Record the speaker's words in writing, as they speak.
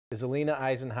Is Alina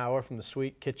Eisenhauer from the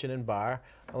Sweet Kitchen and Bar.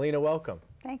 Alina, welcome.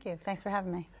 Thank you. Thanks for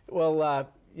having me. Well,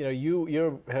 you know,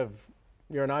 you're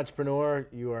an entrepreneur.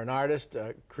 You are an artist,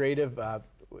 creative.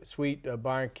 Sweet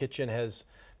Bar and Kitchen has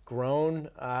grown.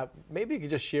 Maybe you could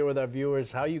just share with our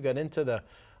viewers how you got into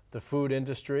the food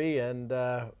industry, and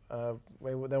then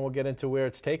we'll get into where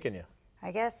it's taken you.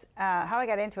 I guess how I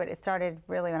got into it, it started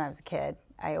really when I was a kid.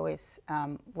 I always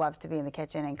loved to be in the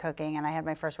kitchen and cooking, and I had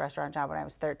my first restaurant job when I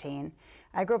was 13.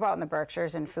 I grew up out in the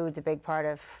Berkshires, and food's a big part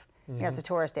of, you know, it's a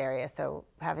tourist area, so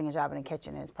having a job in a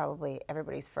kitchen is probably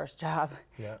everybody's first job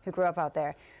who grew up out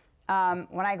there.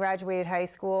 When I graduated high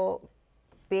school,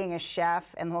 being a chef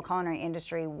and the whole culinary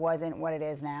industry wasn't what it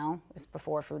is now. It was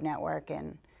before Food Network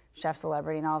and Chef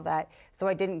Celebrity and all of that, so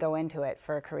I didn't go into it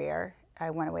for a career. I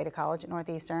went away to college at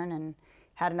Northeastern and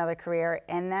had another career,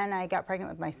 and then I got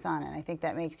pregnant with my son, and I think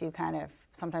that makes you kind of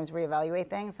sometimes reevaluate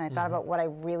things, and I thought about what I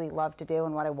really loved to do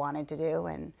and what I wanted to do,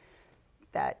 and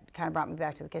that kind of brought me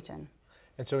back to the kitchen.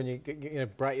 And so when you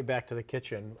brought you back to the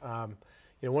kitchen, you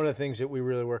know, one of the things that we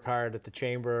really work hard at the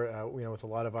Chamber, you know, with a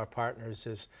lot of our partners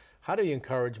is how do you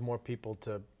encourage more people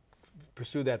to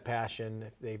pursue that passion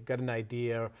if they've got an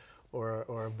idea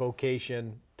or a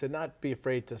vocation, to not be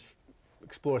afraid to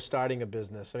explore starting a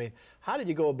business. I mean, how did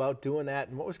you go about doing that,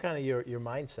 and what was kind of your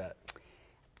mindset?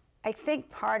 I think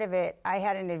part of it, I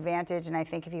had an advantage, and I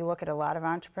think if you look at a lot of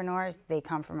entrepreneurs, they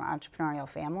come from entrepreneurial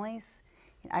families.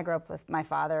 I grew up with, my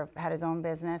father had his own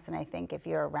business, and I think if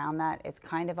you're around that, it's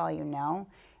kind of all you know.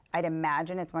 I'd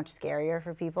imagine it's much scarier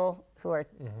for people who are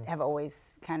have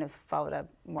always kind of followed a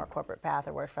more corporate path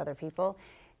or worked for other people.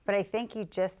 But I think you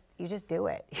just do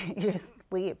it. You just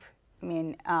leap. I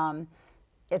mean,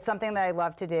 it's something that I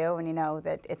love to do, and you know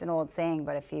that it's an old saying,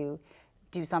 but if you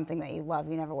do something that you love,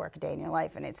 you never work a day in your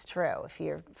life, and it's true. If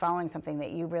you're following something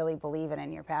that you really believe in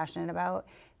and you're passionate about,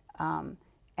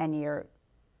 and you're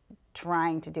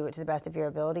trying to do it to the best of your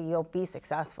ability, you'll be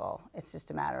successful. It's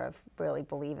just a matter of really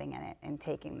believing in it and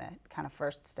taking the kind of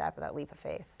first step of that leap of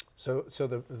faith. So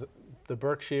the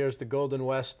Berkshires, the Golden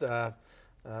West,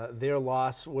 their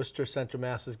loss, Worcester, Central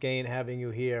Mass's gain, having you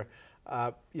here.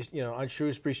 You know, on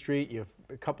Shrewsbury Street, you have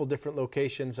a couple different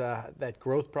locations. That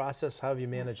growth process, how have you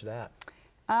managed that?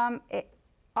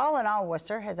 All in all,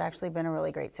 Worcester has actually been a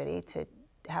really great city to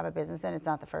have a business in. It's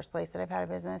not the first place that I've had a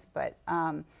business, but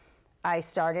I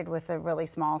started with a really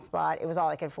small spot. It was all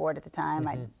I could afford at the time.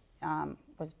 I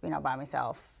was, you know, by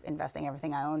myself, investing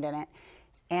everything I owned in it,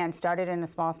 and started in a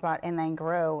small spot and then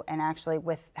grew, and actually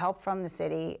with help from the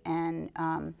city and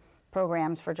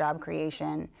programs for job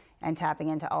creation and tapping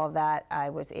into all of that,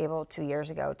 I was able 2 years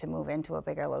ago to move into a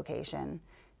bigger location,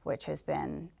 which has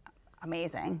been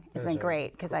amazing. It's been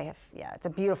great because I have, it's a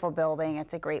beautiful building.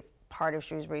 It's a great part of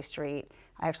Shrewsbury Street.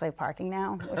 I actually have parking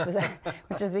now,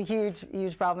 which is a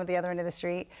huge problem at the other end of the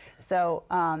street. So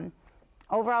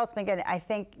overall, it's been good. I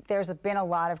think there's been a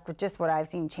lot of just what I've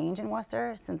seen change in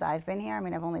Worcester since I've been here. I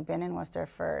mean, I've only been in Worcester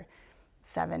for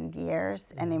 7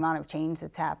 years, and the amount of change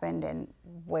that's happened and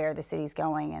where the city's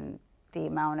going and the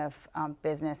amount of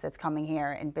business that's coming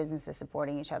here and businesses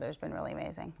supporting each other has been really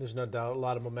amazing. There's no doubt, a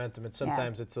lot of momentum, and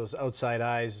sometimes it's those outside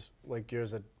eyes like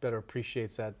yours that better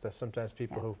appreciates that. Sometimes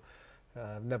people who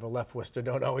never left Worcester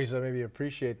don't always maybe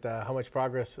appreciate how much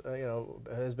progress you know,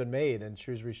 has been made, and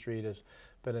Shrewsbury Street has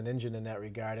been an engine in that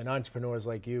regard, and entrepreneurs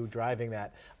like you driving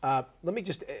that. Let me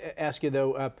just ask you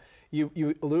though,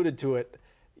 you alluded to it,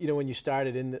 you know, when you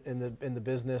started in the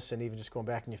business, and even just going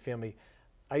back in your family.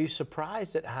 Are you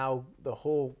surprised at how the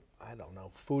whole, I don't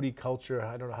know, foodie culture,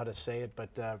 I don't know how to say it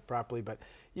but properly, but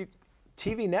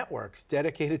TV networks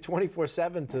dedicated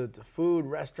 24/7 to food,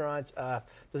 restaurants,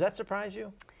 does that surprise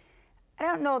you? I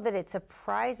don't know that it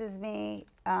surprises me.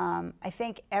 I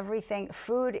think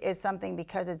food is something,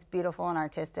 because it's beautiful and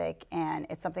artistic, and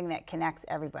it's something that connects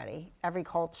everybody, every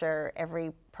culture,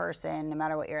 every person, no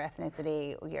matter what your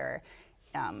ethnicity, your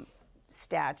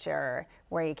stature,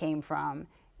 where you came from,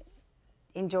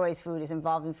 enjoys food, is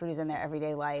involved in food, is in their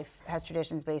everyday life, has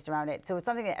traditions based around it. So it's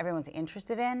something that everyone's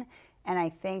interested in. And I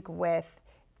think with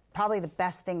probably the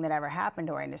best thing that ever happened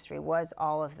to our industry was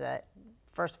all of the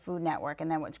first Food Network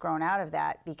and then what's grown out of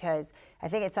that, because I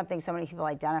think it's something so many people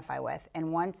identify with.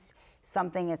 And once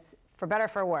something is, for better or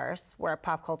for worse, we're a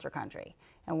pop culture country.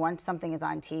 And once something is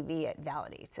on TV, it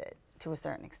validates it to a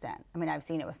certain extent. I mean, I've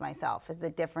seen it with myself, is the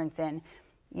difference in,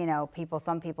 you know,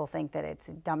 some people think that it's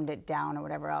dumbed it down or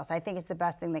whatever else. I think it's the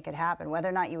best thing that could happen. Whether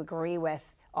or not you agree with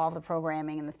all the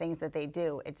programming and the things that they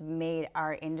do, it's made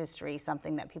our industry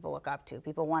something that people look up to.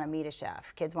 People want to meet a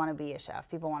chef. Kids want to be a chef.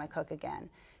 People want to cook again.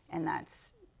 And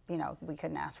that's, you know, we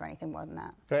couldn't ask for anything more than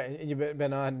that. Right, and you've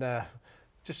been on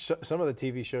Just some of the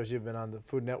TV shows you've been on, the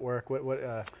Food Network.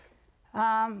 A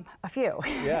few.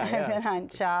 Yeah, I've been on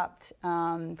Chopped,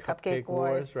 Cupcake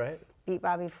Wars, right? Beat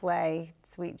Bobby Flay,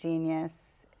 Sweet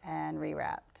Genius, and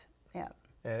Rewrapped. Yeah.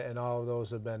 And all of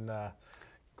those have been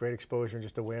great exposure and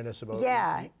just awareness about.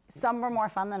 Yeah, some were more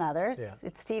fun than others. Yeah.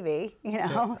 It's TV, you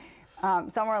know. Yeah.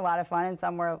 Some were a lot of fun, and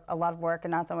some were a lot of work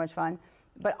and not so much fun.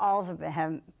 But all of them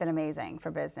have been amazing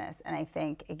for business. And I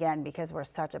think, again, because we're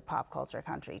such a pop culture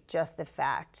country, just the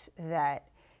fact that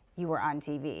you were on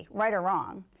TV, right or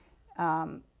wrong,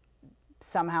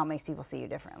 somehow makes people see you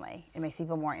differently. It makes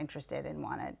people more interested and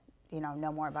want to,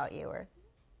 know more about you or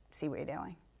see what you're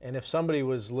doing. And if somebody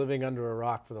was living under a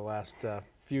rock for the last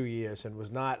few years and was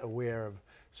not aware of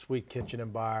Sweet Kitchen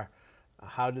and Bar,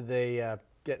 how do they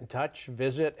get in touch,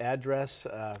 visit, address?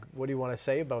 What do you want to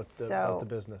say about the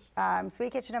business?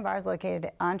 Sweet Kitchen and Bar is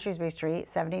located on Shrewsbury Street,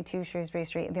 72 Shrewsbury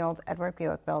Street, in the old Edward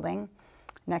Buick building,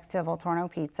 next to Volturno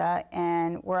Pizza.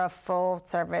 And we're a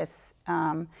full-service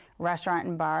restaurant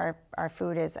and bar. Our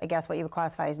food is, I guess, what you would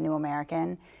classify as New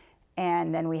American.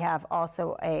 And then we have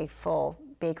also a full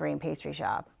bakery and pastry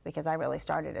shop, because I really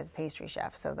started as a pastry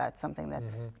chef. So that's something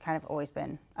that's kind of always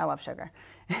been, I love sugar.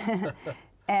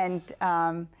 And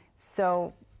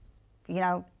so,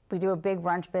 we do a big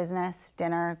brunch business,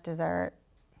 dinner, dessert,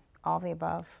 all the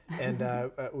above. And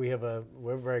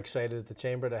we're very excited at the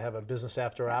Chamber to have a business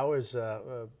after hours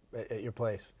at your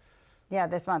place. Yeah,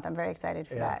 this month. I'm very excited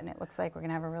for that, and it looks like we're going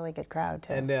to have a really good crowd,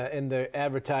 too. And in the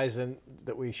advertising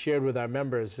that we shared with our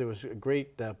members, there was a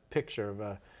great picture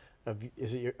of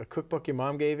is it a cookbook your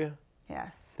mom gave you?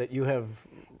 Yes. That you have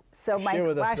shared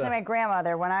with us. Actually, my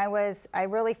grandmother, I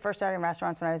really first started in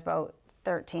restaurants when I was about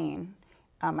 13.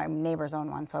 My neighbors owned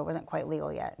one, so I wasn't quite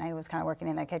legal yet. And I was kind of working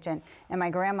in their kitchen. And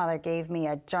my grandmother gave me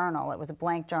a journal. It was a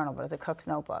blank journal, but it was a cook's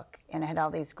notebook. And it had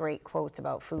all these great quotes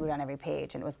about food on every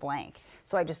page, and it was blank.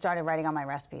 So I just started writing all my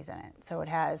recipes in it. So it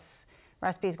has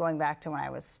recipes going back to when I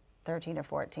was 13 or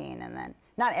 14, and then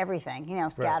not everything,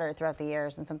 scattered throughout the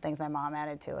years, and some things my mom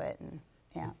added to it. And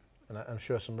And I'm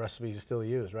sure some recipes you still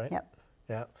use, right? Yep.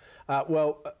 Yeah.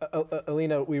 Well,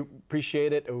 Alina, we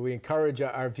appreciate it. We encourage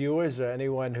our viewers,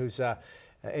 anyone who's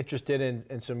interested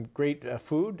in some great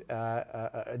food,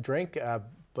 a drink,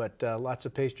 but lots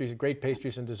of pastries, great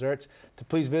pastries and desserts, to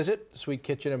please visit Sweet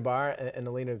Kitchen and Bar. And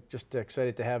Alina, just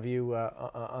excited to have you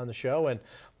on the show, and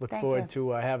look forward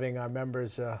to having our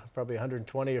members, probably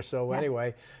 120 or so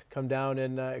anyway, come down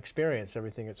and experience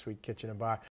everything at Sweet Kitchen and Bar.